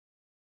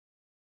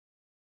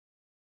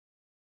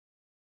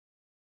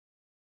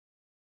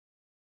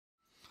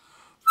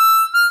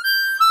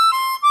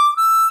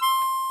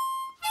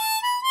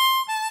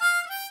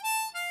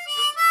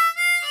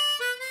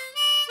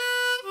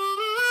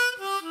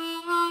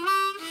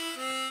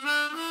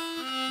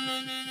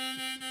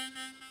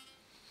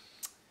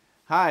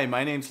Hi,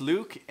 my name's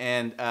Luke,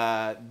 and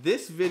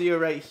this video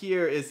right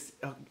here is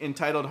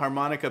entitled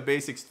Harmonica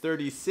Basics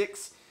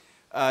 36.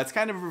 It's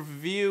kind of a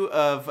review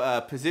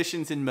of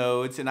positions and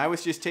modes, and I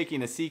was just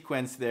taking a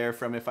sequence there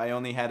from If I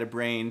Only Had a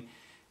Brain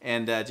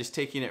and just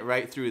taking it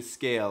right through a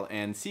scale.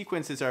 And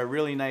sequences are a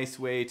really nice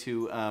way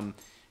to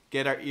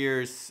get our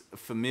ears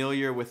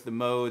familiar with the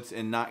modes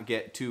and not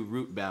get too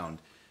root bound.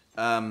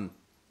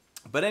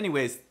 But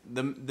anyways,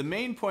 the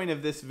main point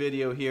of this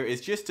video here is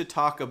just to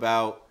talk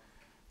about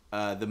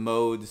the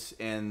modes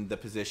and the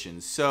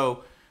positions.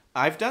 So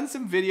I've done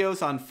some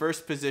videos on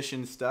first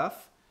position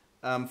stuff.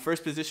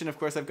 First position, of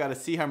course, I've got a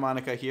C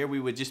harmonica here. We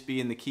would just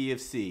be in the key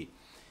of C.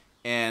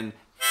 And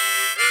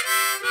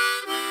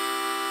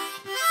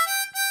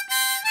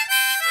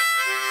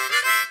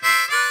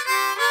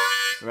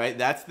right,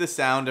 that's the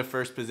sound of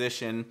first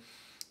position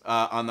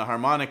on the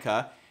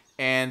harmonica.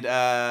 And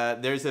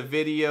there's a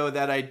video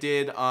that I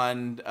did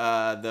on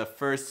the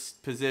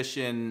first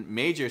position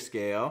major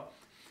scale.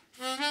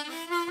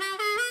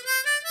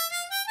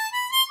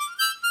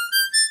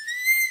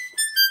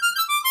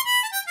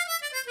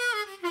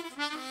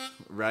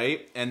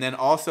 Right, and then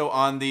also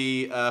on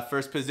the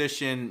first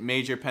position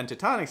major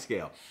pentatonic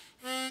scale.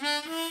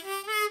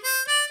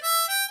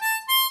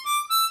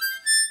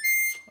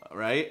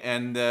 Right,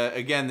 and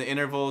again, the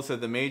intervals of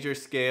the major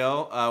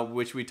scale,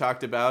 which we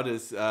talked about,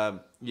 is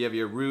you have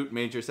your root,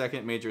 major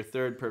second, major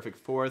third, perfect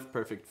fourth,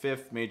 perfect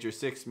fifth, major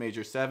sixth,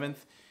 major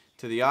seventh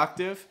to the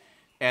octave.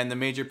 And the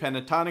major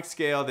pentatonic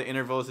scale, the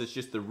intervals is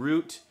just the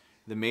root,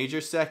 the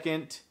major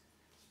second,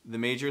 the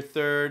major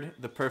third,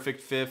 the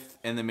perfect fifth,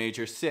 and the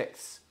major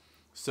sixth.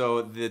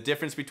 So the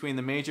difference between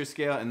the major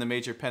scale and the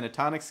major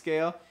pentatonic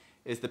scale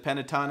is the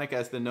pentatonic,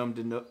 as the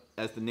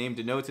name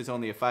denotes, is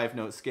only a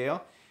 5-note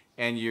scale,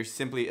 and you're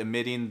simply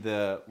omitting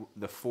the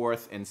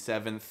fourth and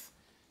seventh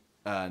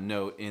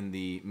note in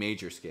the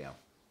major scale.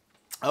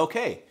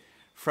 Okay,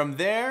 from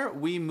there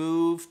we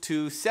move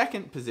to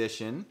second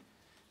position.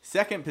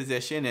 Second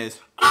position is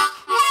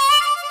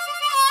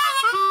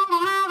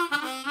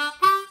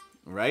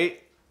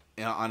right.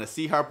 On a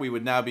C harp, we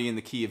would now be in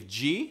the key of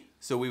G.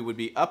 So we would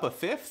be up a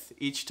fifth.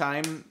 Each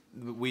time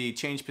we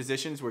change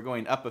positions, we're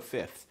going up a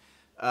fifth.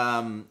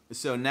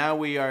 So now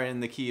we are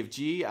in the key of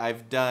G.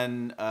 I've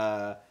done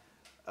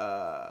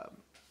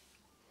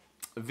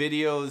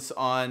videos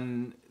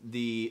on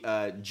the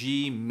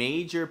G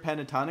Major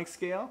Pentatonic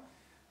Scale.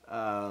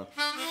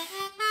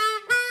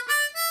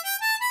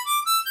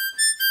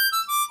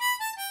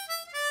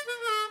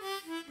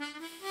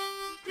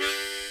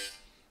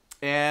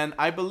 And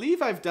I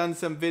believe I've done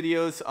some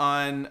videos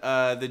on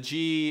the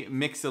G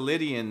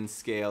Mixolydian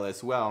scale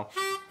as well.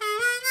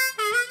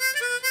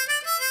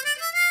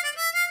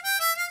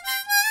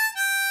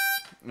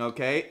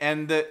 Okay,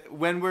 and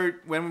when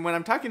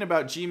I'm talking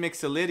about G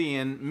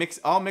Mixolydian,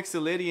 all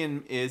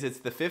Mixolydian is,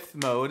 it's the fifth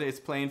mode. It's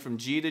playing from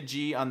G to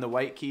G on the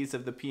white keys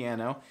of the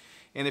piano.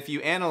 And if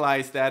you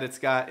analyze that,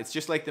 it's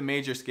just like the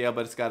major scale,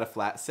 but it's got a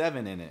flat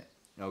 7 in it.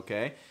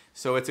 Okay,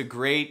 so it's a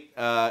great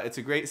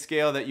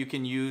scale that you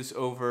can use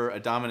over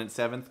a dominant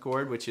 7th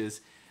chord, which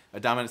is a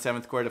dominant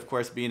 7th chord, of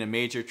course, being a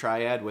major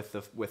triad with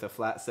a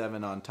flat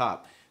 7 on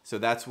top. So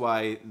that's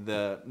why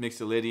the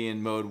Mixolydian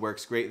mode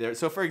works great there.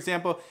 So for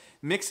example,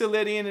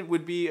 Mixolydian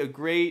would be a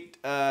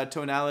great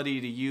tonality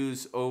to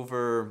use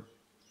over,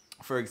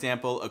 for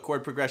example, a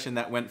chord progression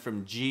that went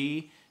from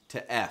G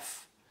to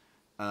F.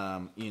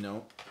 You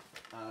know,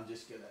 I'm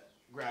just gonna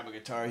grab a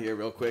guitar here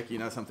real quick. You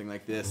know, something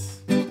like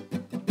this.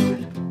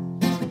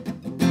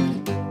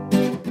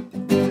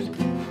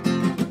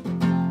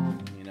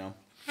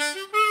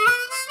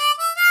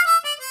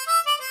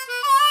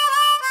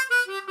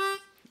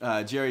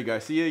 Jerry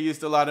Garcia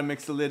used a lot of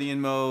Mixolydian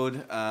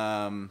mode,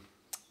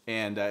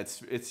 and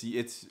it's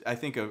I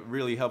think a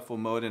really helpful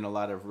mode in a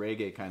lot of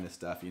reggae kind of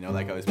stuff. You know,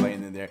 like I was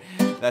playing in there.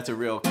 That's a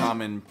real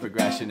common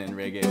progression in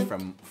reggae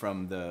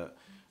from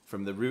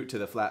the root to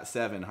the flat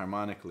 7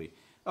 harmonically.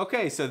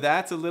 Okay, so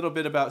that's a little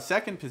bit about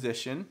second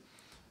position.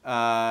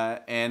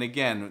 And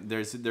again,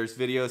 there's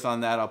videos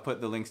on that. I'll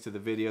put the links to the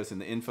videos in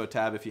the info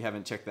tab if you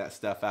haven't checked that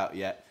stuff out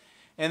yet.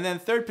 And then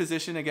third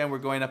position, again, we're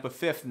going up a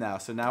fifth now.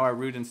 So now our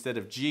root, instead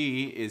of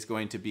G, is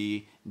going to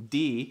be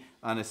D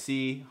on a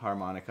C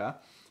harmonica.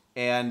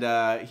 And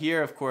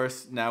here, of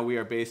course, now we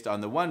are based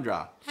on the 1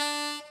 draw.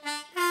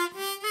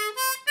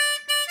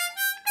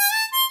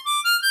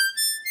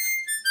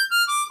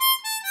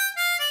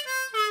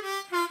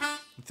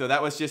 So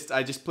that was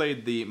I just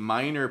played the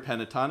minor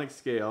pentatonic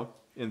scale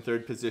in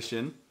third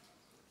position.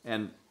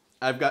 And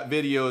I've got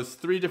videos,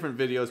 3 different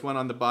videos, one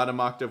on the bottom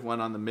octave,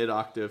 one on the mid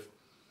octave,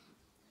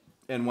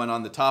 and one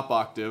on the top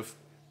octave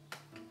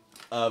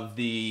of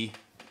the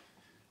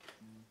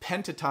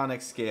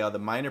pentatonic scale, the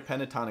minor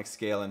pentatonic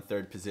scale in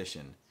third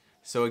position.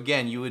 So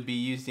again, you would be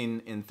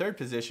using in third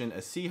position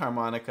a C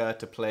harmonica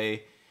to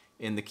play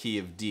in the key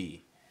of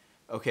D.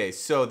 Okay,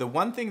 so the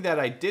one thing that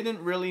I didn't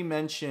really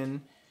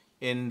mention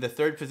in the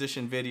third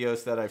position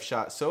videos that I've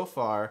shot so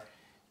far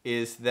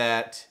is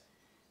that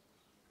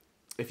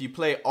if you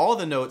play all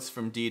the notes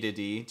from D to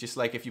D, just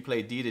like if you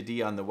play D to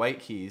D on the white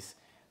keys,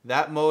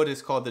 That mode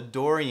is called the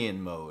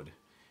Dorian mode.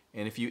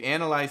 And if you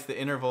analyze the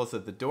intervals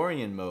of the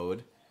Dorian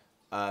mode,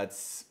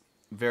 it's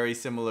very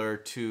similar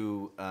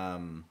to,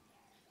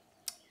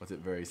 what's it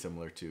very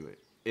similar to?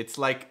 It's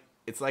like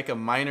a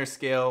minor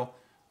scale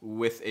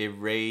with a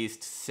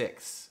raised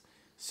sixth.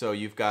 So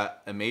you've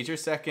got a major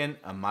second,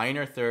 a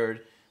minor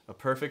third, a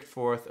perfect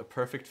fourth, a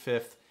perfect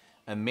fifth,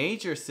 a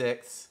major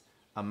sixth,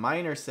 a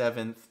minor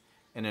seventh,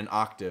 and an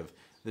octave.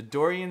 The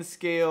Dorian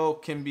scale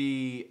can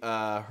be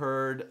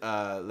heard,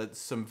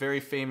 some very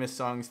famous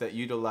songs that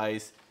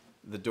utilize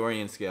the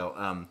Dorian scale.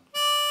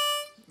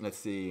 Let's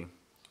see.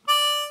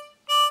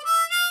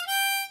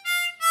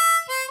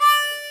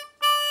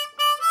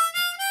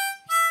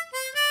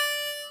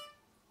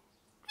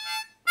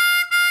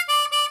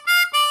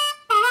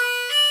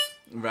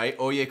 Right?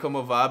 Oye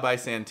Como Va by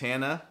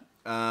Santana.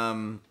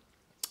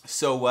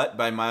 So What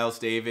by Miles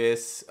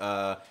Davis.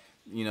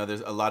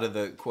 There's a lot of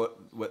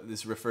what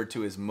is referred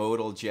to as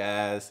modal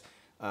jazz.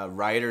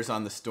 Riders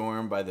on the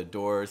Storm by The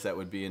Doors. That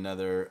would be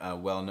another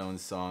well-known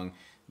song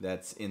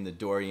that's in the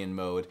Dorian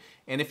mode.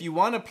 And if you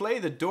want to play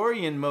the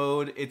Dorian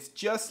mode, it's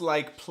just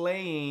like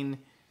playing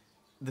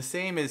the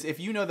same as if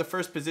you know the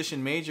first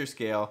position major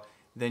scale,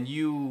 then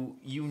you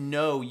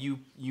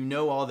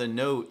know all the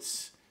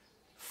notes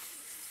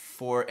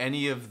for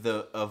any of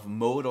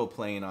modal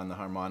playing on the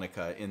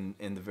harmonica in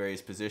the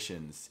various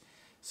positions.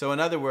 So in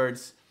other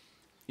words,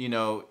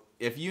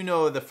 if you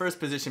know the first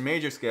position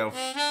major scale,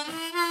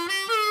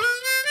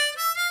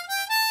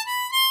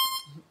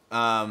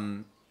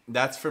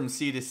 that's from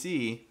C to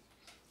C.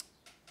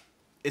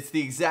 It's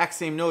the exact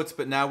same notes,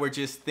 but now we're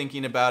just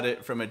thinking about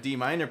it from a D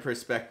minor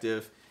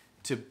perspective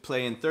to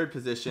play in third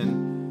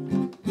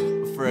position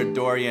for a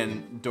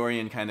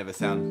Dorian kind of a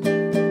sound.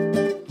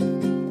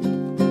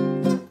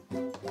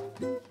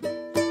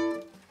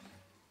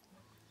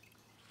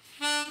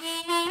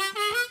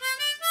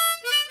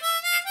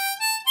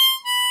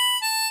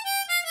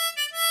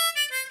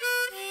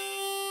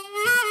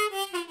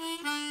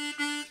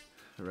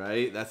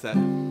 Right? That's that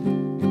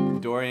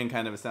Dorian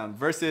kind of a sound.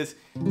 Versus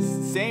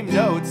same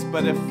notes,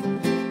 but if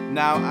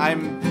now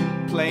I'm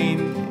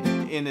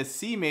playing in a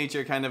C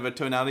major kind of a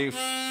tonality,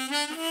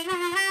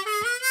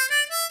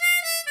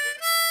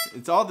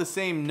 it's all the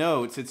same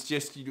notes. It's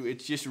just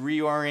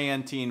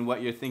reorienting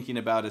what you're thinking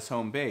about as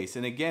home bass.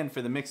 And again,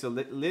 for the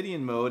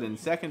Mixolydian mode in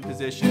second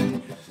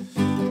position,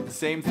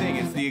 same thing.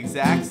 It's the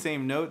exact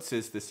same notes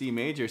as the C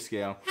major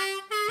scale.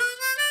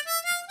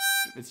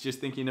 It's just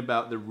thinking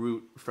about the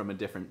root from a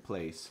different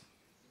place.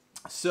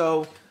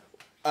 So,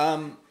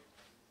 I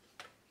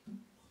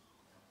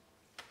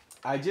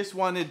just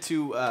wanted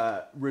to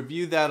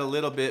review that a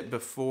little bit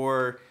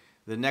before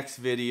the next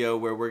video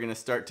where we're going to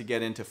start to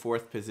get into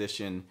fourth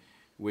position,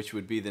 which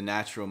would be the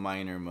natural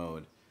minor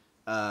mode.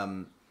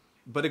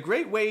 But a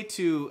great way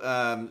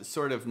to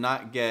sort of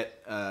not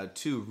get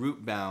too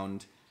root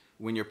bound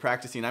when you're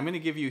practicing, I'm going to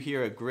give you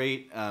here a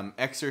great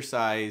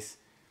exercise,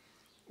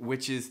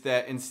 which is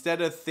that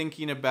instead of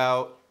thinking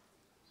about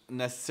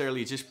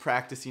necessarily just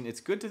practicing,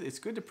 it's good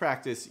to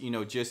practice,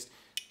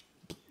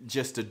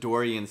 just a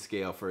Dorian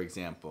scale, for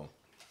example.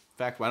 In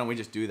fact, why don't we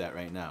just do that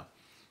right now?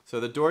 So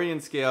the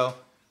Dorian scale,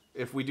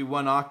 if we do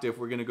one octave,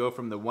 we're going to go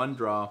from the 1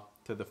 draw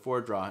to the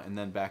 4 draw and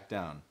then back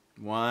down.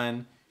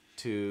 1,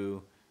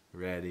 2,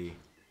 ready,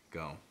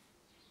 go.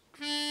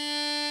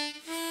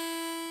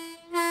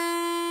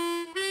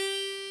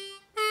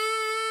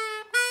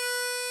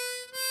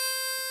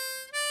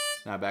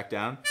 Now back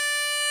down.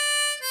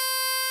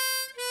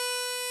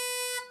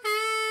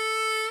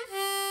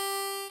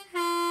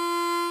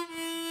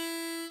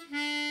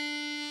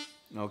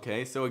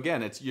 Okay, so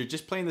again, you're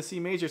just playing the C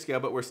major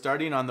scale, but we're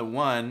starting on the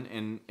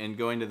 1 and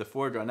going to the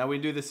 4 draw. Now we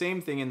do the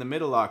same thing in the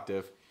middle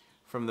octave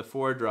from the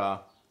 4 draw.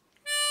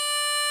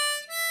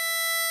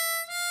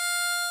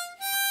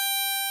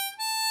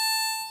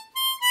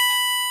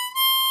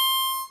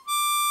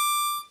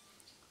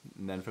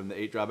 And then from the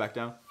 8 draw back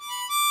down.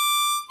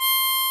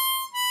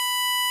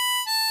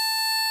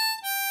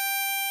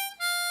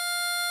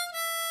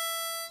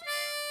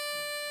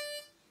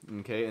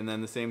 Okay, and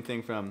then the same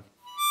thing from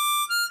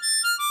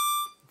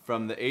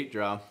the 8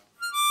 draw.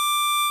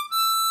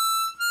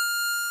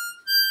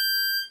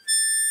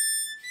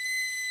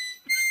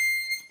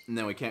 And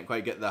then we can't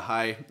quite get the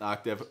high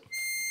octave.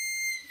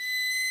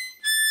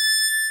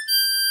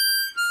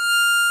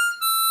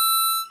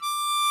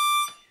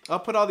 I'll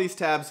put all these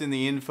tabs in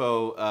the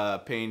info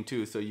pane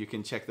too, so you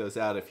can check those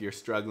out if you're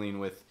struggling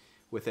with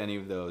any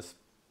of those.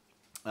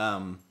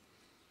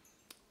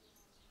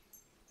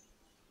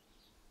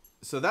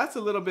 So that's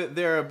a little bit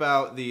there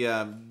about the,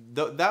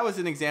 that was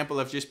an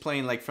example of just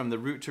playing like from the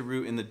root to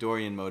root in the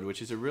Dorian mode,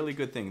 which is a really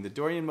good thing. The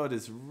Dorian mode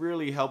is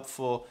really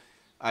helpful,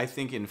 I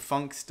think, in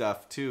funk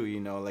stuff too,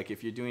 like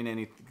if you're doing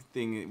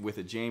anything with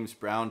a James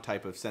Brown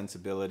type of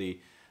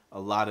sensibility,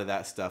 a lot of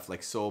that stuff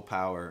like Soul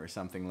Power or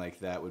something like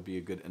that would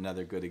be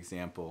another good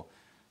example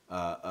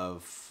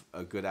of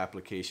a good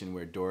application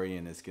where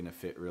Dorian is going to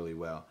fit really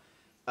well.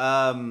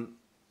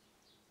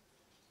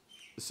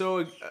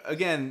 So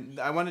again,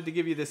 I wanted to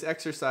give you this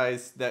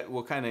exercise that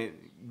will kind of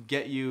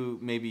get you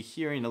maybe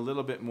hearing a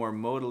little bit more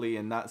modally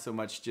and not so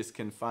much just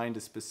confined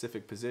to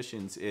specific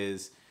positions.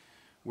 Is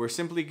we're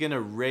simply going to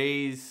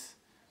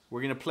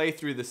we're going to play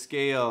through the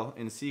scale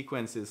in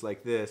sequences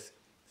like this.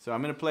 So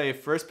I'm going to play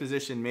first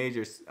position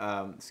major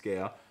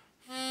scale.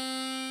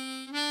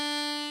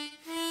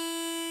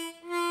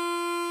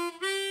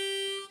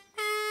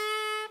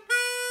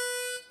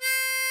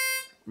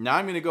 Now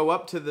I'm going to go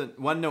up to the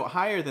one note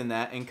higher than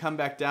that and come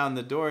back down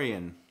the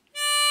Dorian.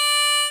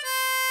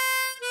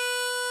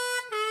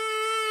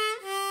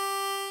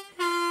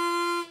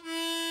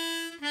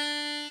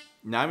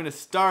 Now I'm going to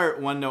start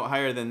one note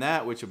higher than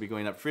that, which will be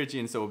going up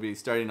Phrygian, so we'll be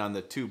starting on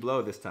the 2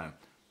 blow this time.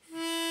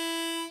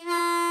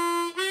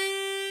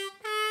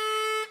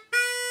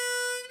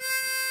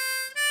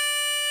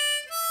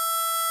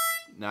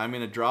 Now I'm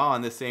going to draw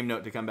on the same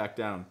note to come back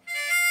down.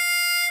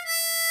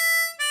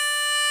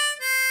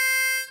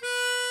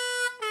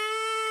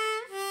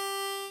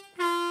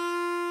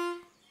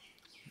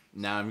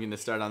 Now I'm going to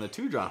start on the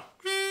 2 draw.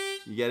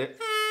 You get it?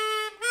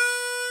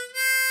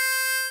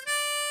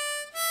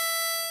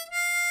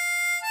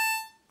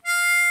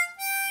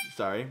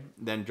 Sorry,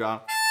 then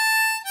draw.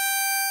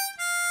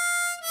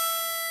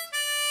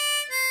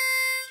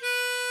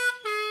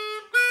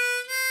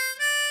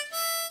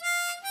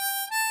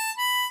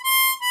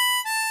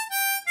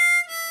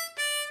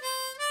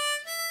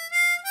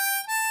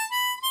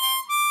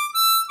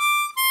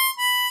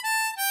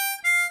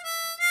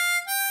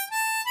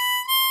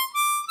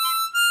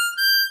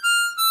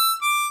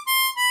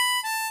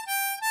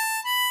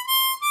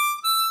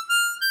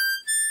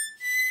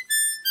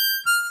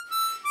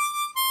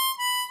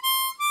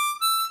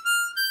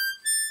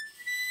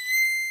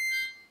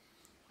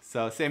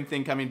 So same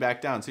thing coming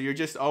back down. So you're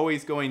just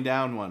always going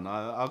down one.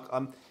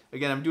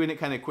 Again, I'm doing it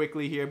kind of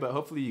quickly here, but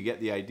hopefully you get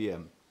the idea.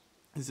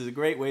 This is a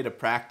great way to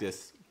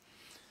practice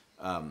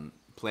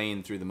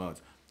playing through the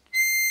modes.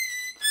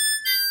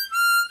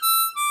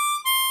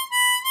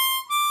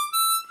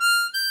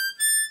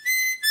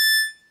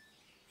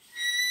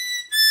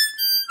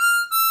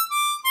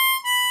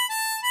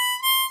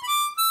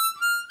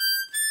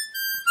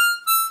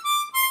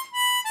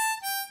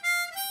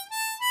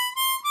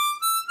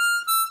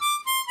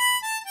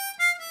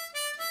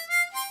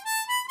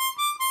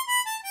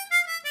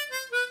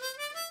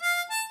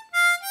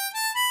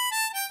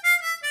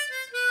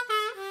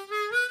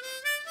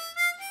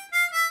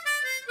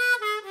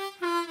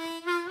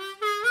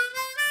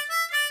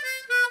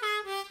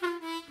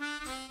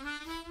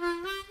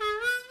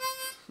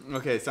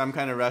 Okay, so I'm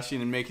kind of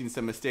rushing and making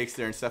some mistakes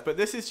there and stuff, but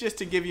this is just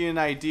to give you an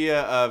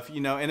idea of, you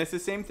know, and it's the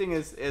same thing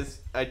as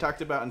I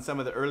talked about in some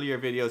of the earlier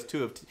videos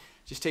too, of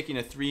just taking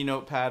a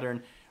 3-note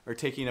pattern or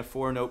taking a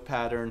 4-note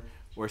pattern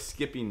or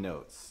skipping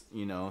notes,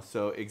 you know.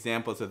 So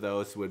examples of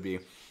those would be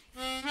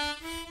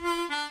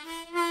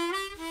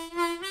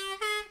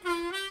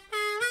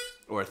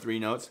or 3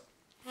 notes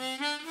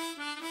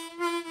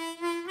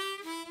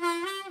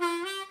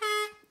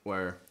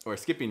or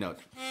skipping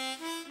notes.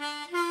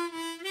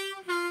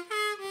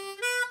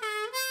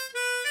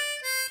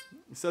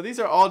 So these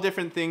are all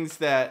different things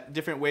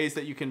different ways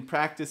that you can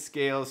practice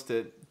scales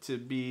to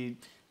be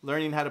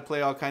learning how to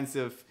play all kinds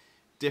of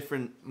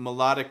different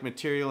melodic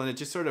material, and it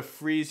just sort of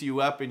frees you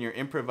up in your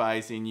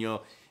improvising.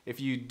 If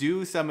you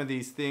do some of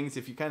these things,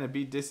 if you kind of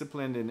be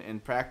disciplined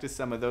and practice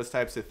some of those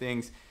types of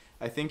things,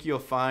 I think you'll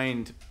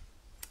find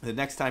the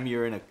next time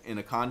you're in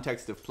a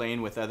context of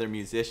playing with other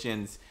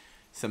musicians,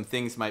 some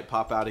things might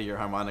pop out of your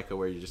harmonica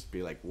where you just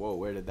be like, whoa,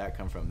 where did that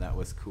come from? That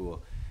was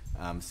cool.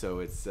 So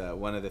it's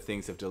one of the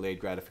things of delayed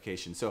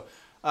gratification. So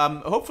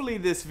hopefully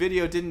this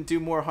video didn't do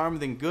more harm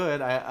than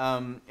good.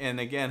 And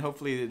again,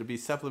 hopefully it'll be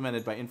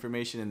supplemented by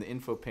information in the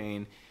info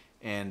pane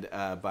and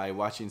by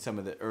watching some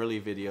of the early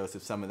videos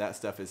if some of that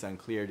stuff is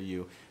unclear to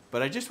you.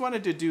 But I just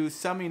wanted to do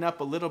summing up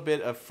a little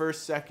bit of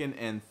first, second,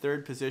 and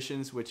third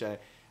positions, which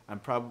I'm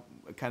probably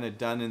kind of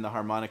done in the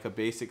Harmonica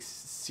Basics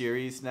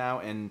series now,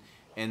 and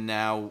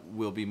now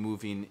we'll be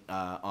moving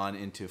on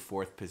into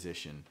fourth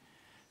position.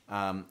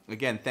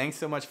 Again, thanks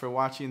so much for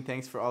watching.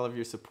 Thanks for all of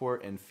your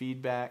support and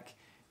feedback,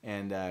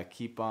 and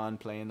keep on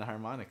playing the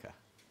harmonica.